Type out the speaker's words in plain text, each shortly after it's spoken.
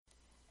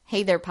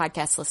Hey there,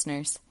 podcast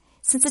listeners.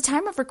 Since the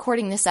time of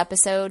recording this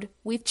episode,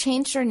 we've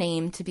changed our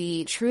name to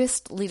be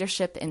Truist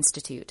Leadership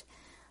Institute.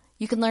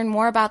 You can learn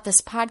more about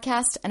this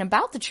podcast and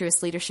about the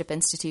Truist Leadership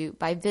Institute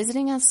by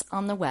visiting us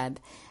on the web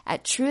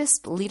at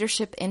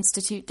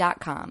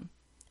truistleadershipinstitute.com.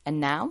 And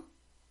now,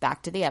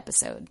 back to the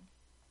episode.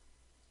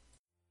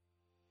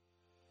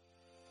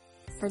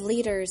 For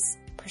leaders,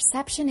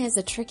 perception is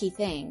a tricky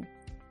thing.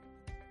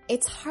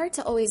 It's hard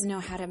to always know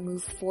how to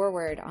move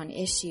forward on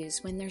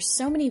issues when there's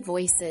so many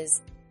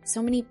voices,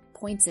 so many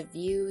points of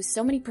view,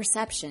 so many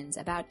perceptions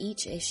about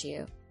each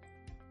issue.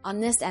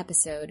 On this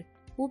episode,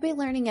 we'll be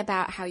learning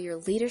about how your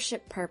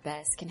leadership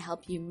purpose can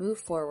help you move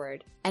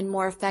forward and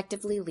more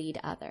effectively lead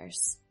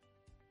others.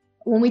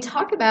 When we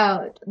talk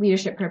about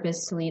leadership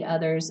purpose to lead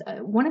others,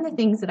 one of the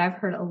things that I've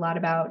heard a lot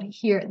about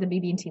here at the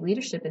BB&T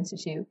Leadership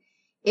Institute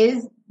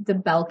is the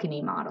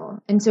balcony model.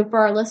 And so for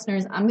our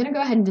listeners, I'm going to go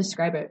ahead and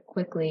describe it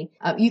quickly.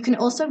 You can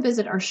also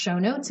visit our show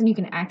notes and you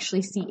can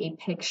actually see a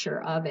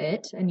picture of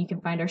it, and you can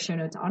find our show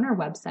notes on our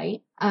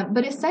website.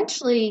 But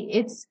essentially,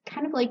 it's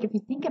kind of like if you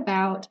think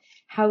about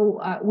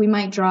how we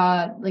might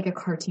draw like a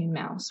cartoon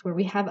mouse, where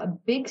we have a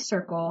big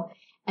circle,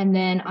 and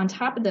then on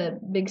top of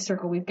the big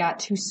circle, we've got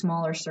two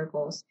smaller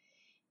circles.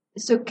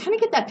 So kind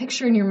of get that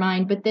picture in your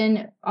mind, but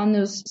then on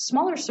those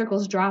smaller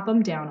circles, drop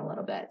them down a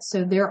little bit.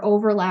 So they're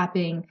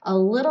overlapping a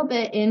little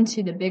bit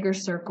into the bigger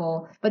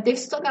circle, but they've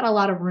still got a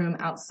lot of room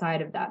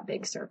outside of that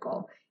big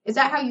circle. Is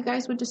that how you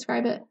guys would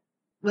describe it?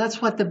 Well,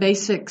 that's what the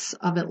basics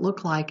of it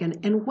look like.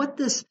 And what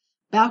this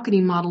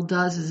balcony model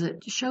does is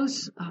it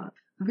shows a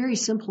very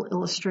simple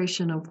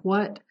illustration of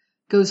what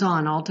goes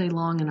on all day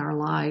long in our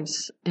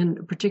lives,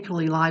 and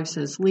particularly lives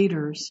as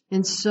leaders.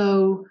 And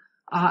so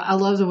I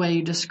love the way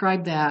you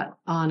describe that,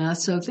 Anna.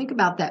 So think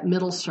about that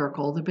middle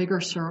circle, the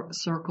bigger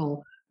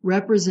circle,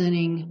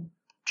 representing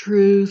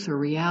truth or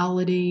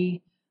reality.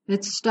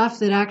 It's stuff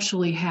that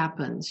actually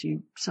happens.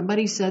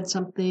 Somebody said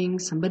something,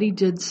 somebody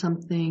did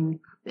something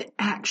that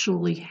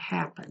actually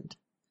happened.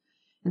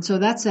 And so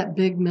that's that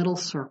big middle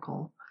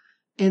circle.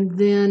 And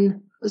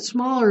then a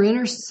smaller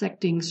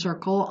intersecting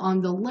circle on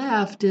the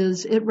left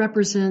it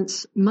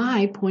represents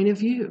my point of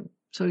view.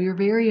 So your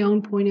very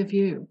own point of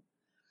view.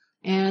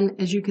 And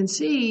as you can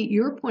see,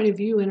 your point of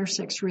view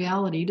intersects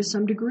reality to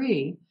some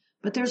degree,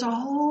 but there's a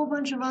whole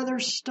bunch of other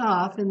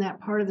stuff in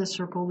that part of the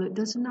circle that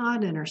does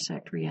not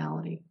intersect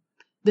reality,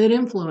 that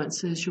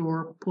influences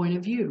your point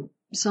of view.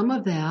 Some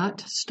of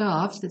that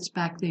stuff that's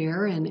back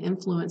there and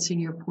influencing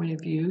your point of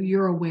view,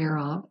 you're aware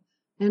of,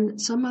 and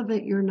some of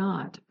it you're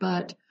not.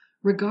 But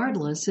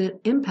regardless,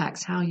 it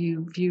impacts how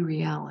you view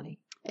reality.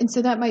 And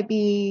so that might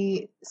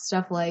be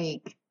stuff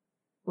like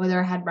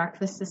whether I had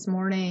breakfast this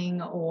morning,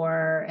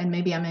 and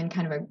maybe I'm in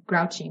kind of a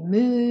grouchy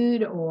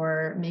mood,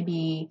 or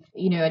maybe,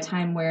 a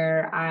time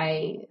where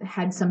I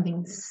had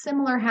something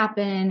similar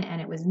happen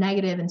and it was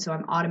negative, and so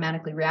I'm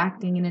automatically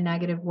reacting in a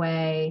negative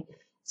way.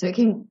 So it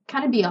can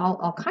kind of be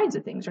all kinds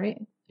of things,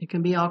 right? It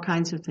can be all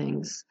kinds of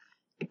things.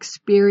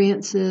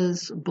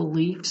 Experiences,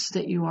 beliefs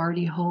that you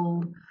already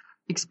hold.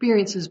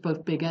 Experiences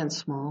both big and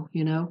small,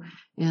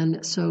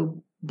 And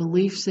so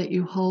beliefs that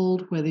you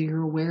hold, whether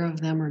you're aware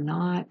of them or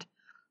not,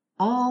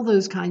 all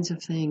those kinds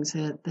of things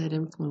that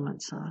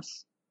influence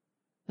us.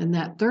 And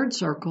that third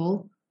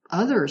circle,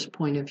 others'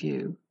 point of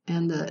view,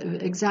 and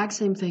the exact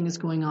same thing is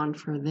going on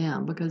for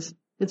them because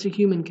it's a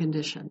human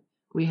condition.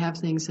 We have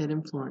things that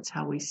influence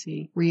how we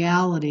see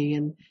reality.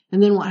 And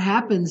then what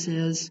happens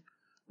is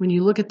when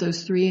you look at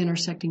those three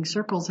intersecting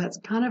circles, that's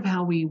kind of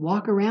how we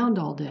walk around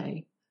all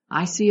day.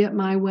 I see it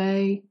my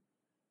way.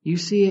 You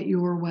see it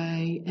your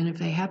way, and if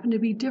they happen to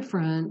be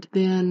different,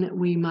 then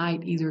we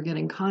might either get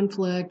in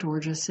conflict or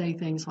just say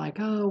things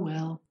like, oh,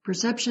 well,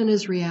 perception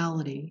is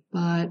reality,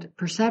 but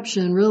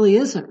perception really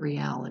isn't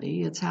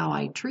reality. It's how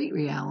I treat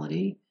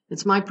reality.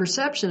 It's my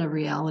perception of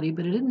reality,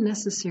 but it isn't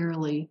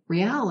necessarily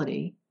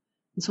reality.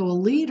 And so a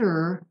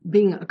leader,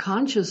 being a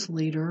conscious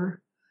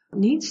leader,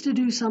 needs to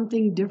do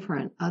something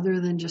different other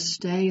than just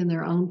stay in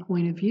their own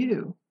point of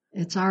view.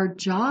 It's our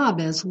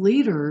job as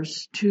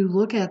leaders to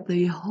look at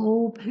the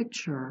whole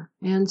picture.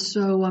 And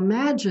so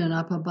imagine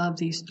up above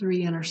these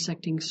three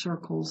intersecting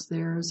circles,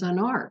 there's an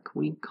arc.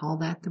 We call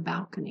that the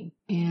balcony.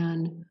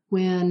 And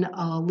when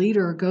a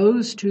leader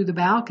goes to the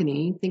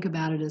balcony, think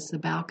about it as the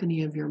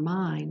balcony of your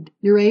mind,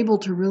 you're able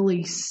to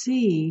really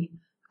see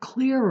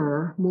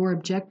clearer, more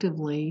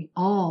objectively,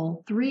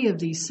 all three of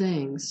these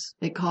things.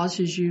 It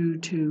causes you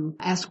to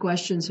ask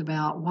questions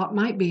about what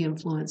might be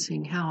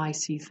influencing how I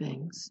see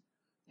things.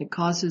 It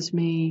causes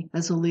me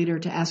as a leader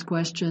to ask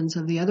questions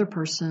of the other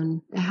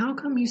person. How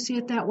come you see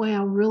it that way?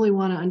 I really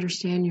want to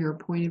understand your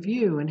point of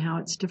view and how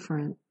it's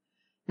different.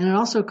 And it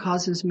also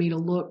causes me to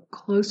look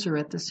closer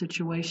at the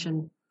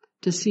situation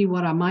to see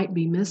what I might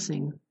be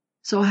missing.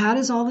 So how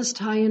does all this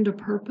tie into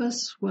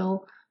purpose?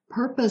 Well,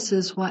 purpose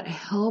is what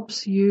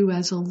helps you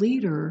as a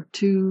leader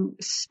to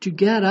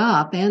get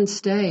up and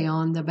stay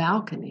on the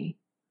balcony.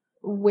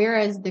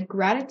 Whereas the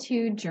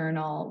gratitude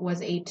journal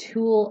was a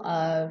tool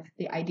of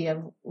the idea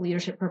of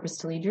leadership purpose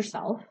to lead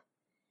yourself,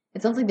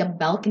 it sounds like the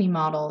balcony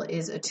model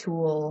is a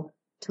tool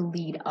to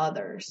lead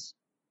others.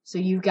 So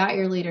you've got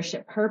your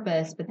leadership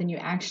purpose, but then you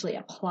actually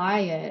apply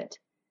it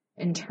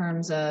in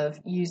terms of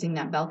using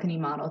that balcony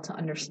model to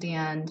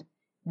understand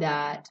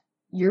that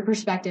your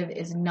perspective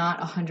is not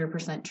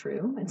 100%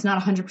 true. It's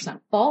not 100%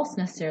 false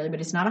necessarily,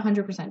 but it's not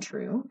 100%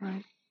 true.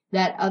 Right.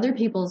 That other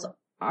people's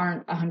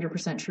aren't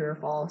 100% true or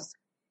false,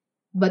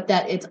 but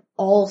that it's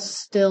all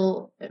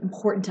still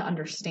important to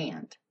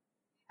understand.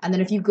 And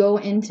then if you go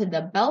into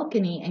the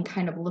balcony and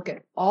kind of look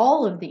at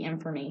all of the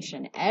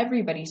information,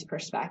 everybody's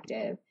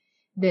perspective,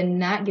 then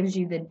that gives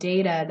you the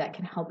data that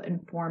can help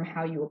inform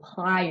how you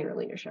apply your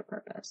leadership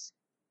purpose.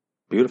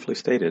 Beautifully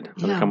stated.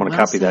 Yeah, I'm going to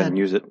well copy that said. and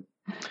use it.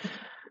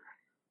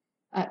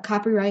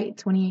 Copyright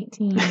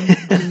 2018.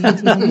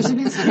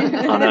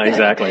 Oh, no,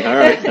 exactly. All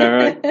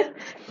right.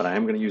 But I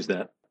am going to use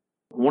that.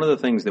 One of the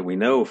things that we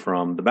know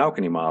from the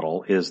balcony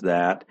model is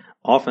that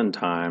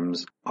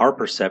oftentimes our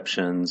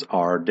perceptions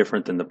are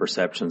different than the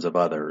perceptions of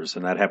others.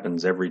 And that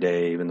happens every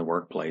day in the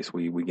workplace.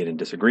 We get in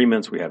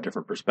disagreements. We have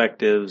different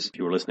perspectives. If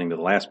you were listening to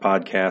the last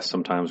podcast,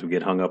 sometimes we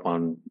get hung up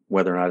on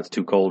whether or not it's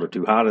too cold or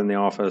too hot in the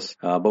office.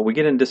 But we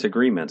get in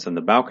disagreements, and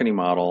the balcony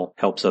model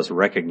helps us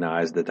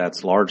recognize that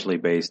that's largely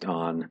based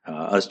on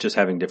us just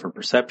having different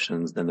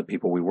perceptions than the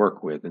people we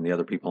work with and the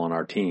other people on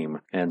our team.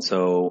 And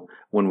so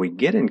when we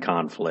get in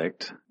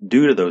conflict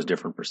due to those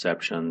different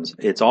perceptions,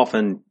 it's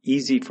often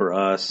easy for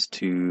us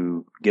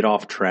to get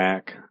off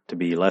track, to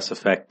be less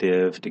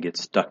effective, to get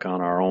stuck on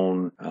our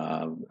own,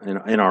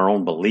 in our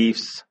own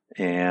beliefs,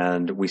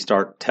 and we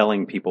start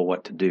telling people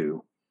what to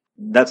do.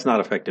 That's not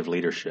effective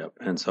leadership.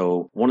 And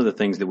so one of the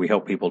things that we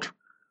help people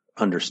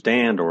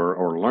understand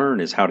or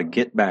learn is how to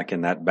get back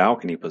in that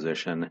balcony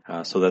position,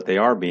 so that they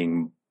are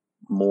being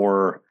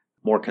more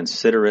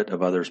considerate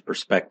of others'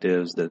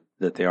 perspectives,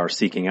 that they are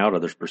seeking out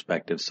others'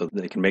 perspectives so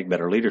that they can make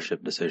better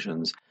leadership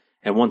decisions.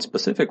 And one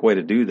specific way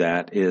to do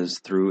that is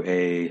through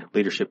a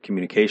leadership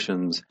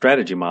communications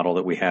strategy model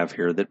that we have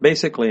here that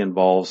basically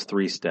involves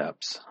 3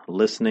 steps: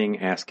 listening,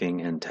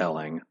 asking, and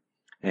telling.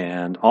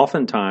 And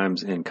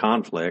oftentimes in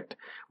conflict,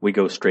 we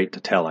go straight to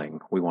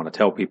telling. We want to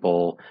tell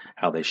people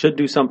how they should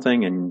do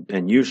something,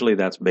 and usually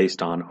that's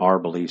based on our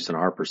beliefs and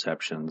our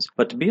perceptions.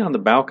 But to be on the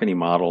balcony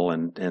model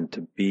and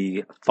to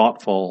be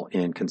thoughtful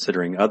in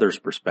considering others'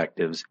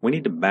 perspectives, we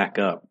need to back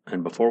up.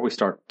 And before we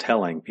start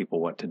telling people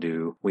what to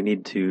do, we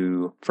need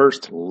to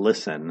first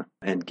listen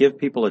and give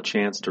people a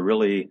chance to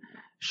really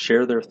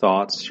share their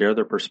thoughts, share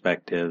their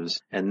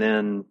perspectives, and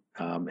then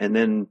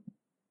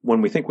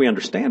when we think we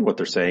understand what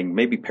they're saying,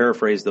 maybe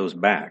paraphrase those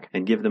back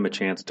and give them a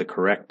chance to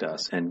correct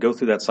us, and go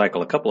through that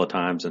cycle a couple of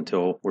times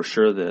until we're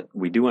sure that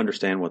we do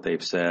understand what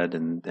they've said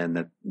and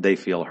that they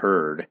feel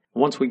heard.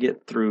 Once we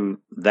get through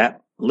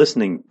that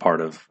listening part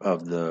of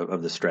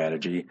the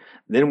strategy,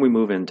 then we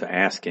move into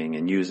asking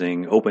and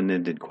using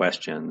open-ended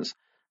questions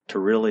to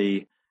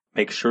really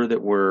make sure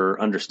that we're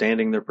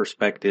understanding their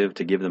perspective,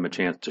 to give them a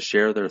chance to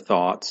share their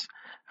thoughts.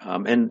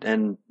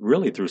 And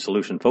really through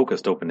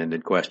solution-focused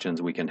open-ended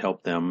questions, we can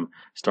help them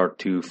start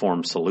to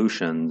form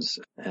solutions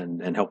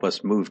and help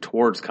us move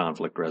towards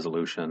conflict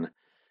resolution.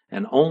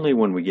 And only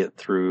when we get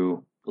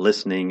through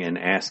listening and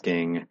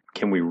asking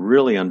can we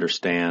really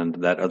understand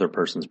that other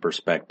person's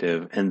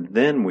perspective. And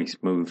then we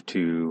move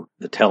to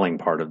the telling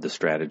part of the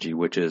strategy,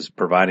 which is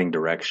providing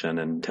direction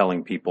and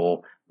telling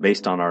people,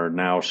 based on our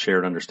now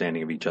shared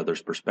understanding of each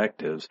other's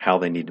perspectives, how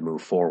they need to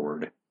move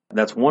forward.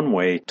 That's one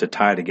way to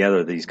tie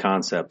together these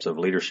concepts of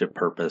leadership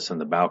purpose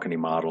and the balcony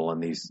model and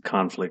these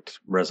conflict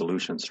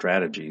resolution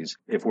strategies.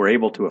 If we're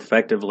able to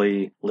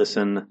effectively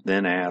listen,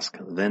 then ask,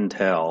 then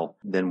tell,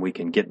 then we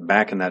can get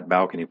back in that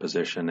balcony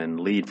position and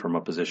lead from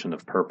a position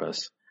of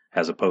purpose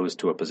as opposed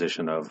to a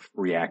position of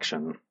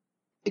reaction.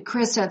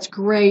 Chris, that's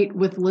great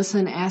with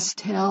listen, ask,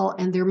 tell.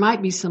 And there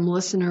might be some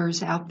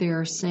listeners out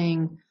there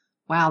saying,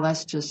 wow,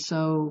 that's just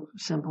so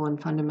simple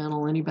and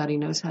fundamental. Anybody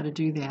knows how to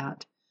do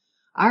that.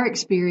 Our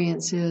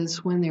experience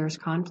is when there's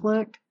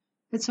conflict,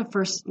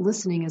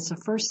 listening is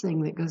the first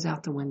thing that goes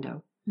out the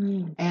window.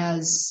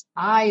 As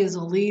a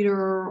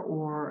leader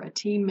or a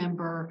team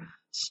member,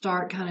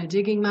 start kind of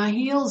digging my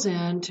heels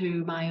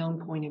into my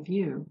own point of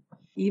view.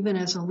 Even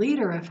as a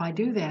leader, if I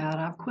do that,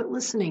 I've quit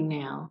listening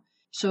now.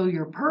 So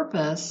your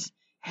purpose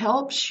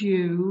helps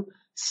you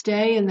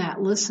stay in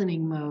that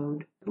listening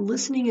mode.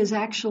 Listening is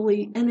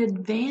actually an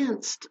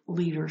advanced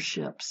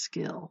leadership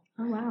skill.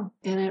 Oh, wow.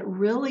 And it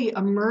really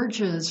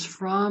emerges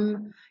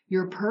from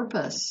your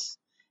purpose.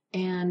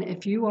 And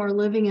if you are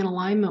living in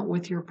alignment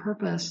with your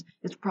purpose,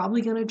 it's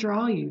probably going to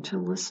draw you to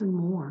listen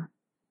more.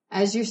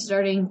 As you're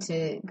starting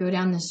to go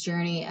down this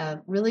journey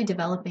of really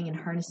developing and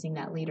harnessing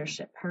that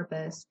leadership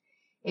purpose,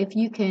 if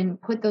you can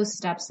put those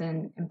steps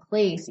in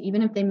place,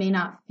 even if they may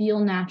not feel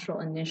natural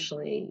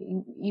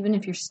initially, even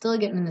if you're still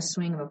getting in the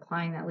swing of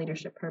applying that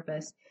leadership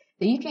purpose,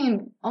 that you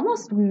can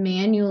almost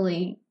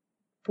manually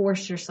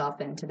force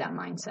yourself into that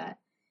mindset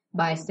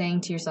by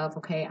saying to yourself,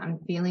 okay, I'm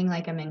feeling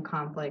like I'm in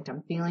conflict.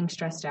 I'm feeling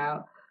stressed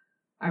out.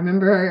 I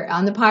remember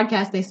on the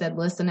podcast, they said,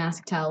 listen,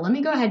 ask, tell. Let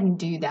me go ahead and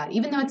do that.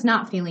 Even though it's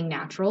not feeling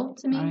natural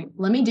to me, Right.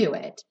 Let me do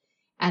it.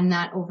 And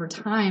that over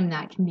time,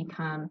 that can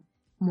become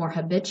more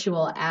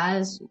habitual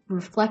as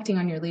reflecting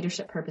on your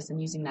leadership purpose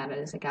and using that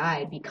as a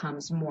guide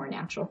becomes more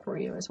natural for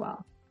you as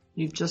well.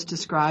 You've just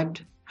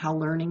described how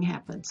learning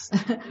happens.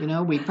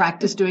 We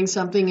practice doing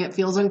something, it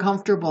feels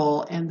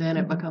uncomfortable, and then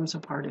it becomes a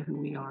part of who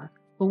we are.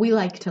 Well, we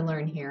like to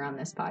learn here on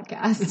this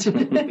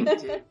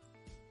podcast.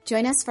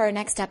 Join us for our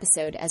next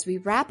episode as we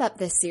wrap up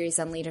this series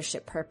on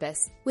leadership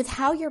purpose with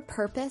how your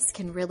purpose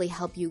can really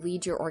help you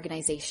lead your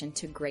organization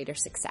to greater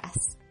success.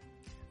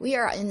 We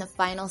are in the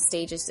final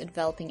stages of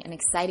developing an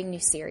exciting new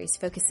series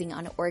focusing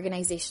on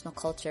organizational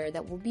culture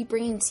that we'll be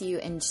bringing to you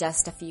in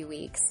just a few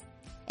weeks.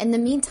 In the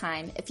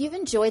meantime, if you've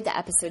enjoyed the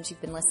episodes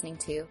you've been listening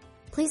to,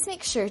 please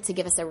make sure to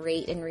give us a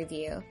rate and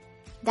review.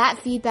 That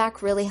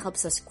feedback really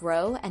helps us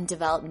grow and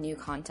develop new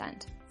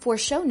content. For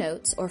show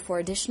notes or for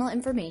additional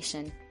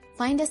information,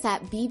 find us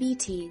at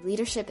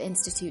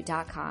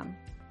bbtleadershipinstitute.com.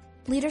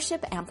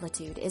 Leadership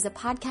Amplitude is a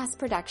podcast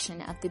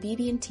production of the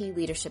BB&T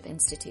Leadership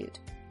Institute.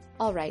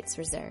 All rights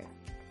reserved.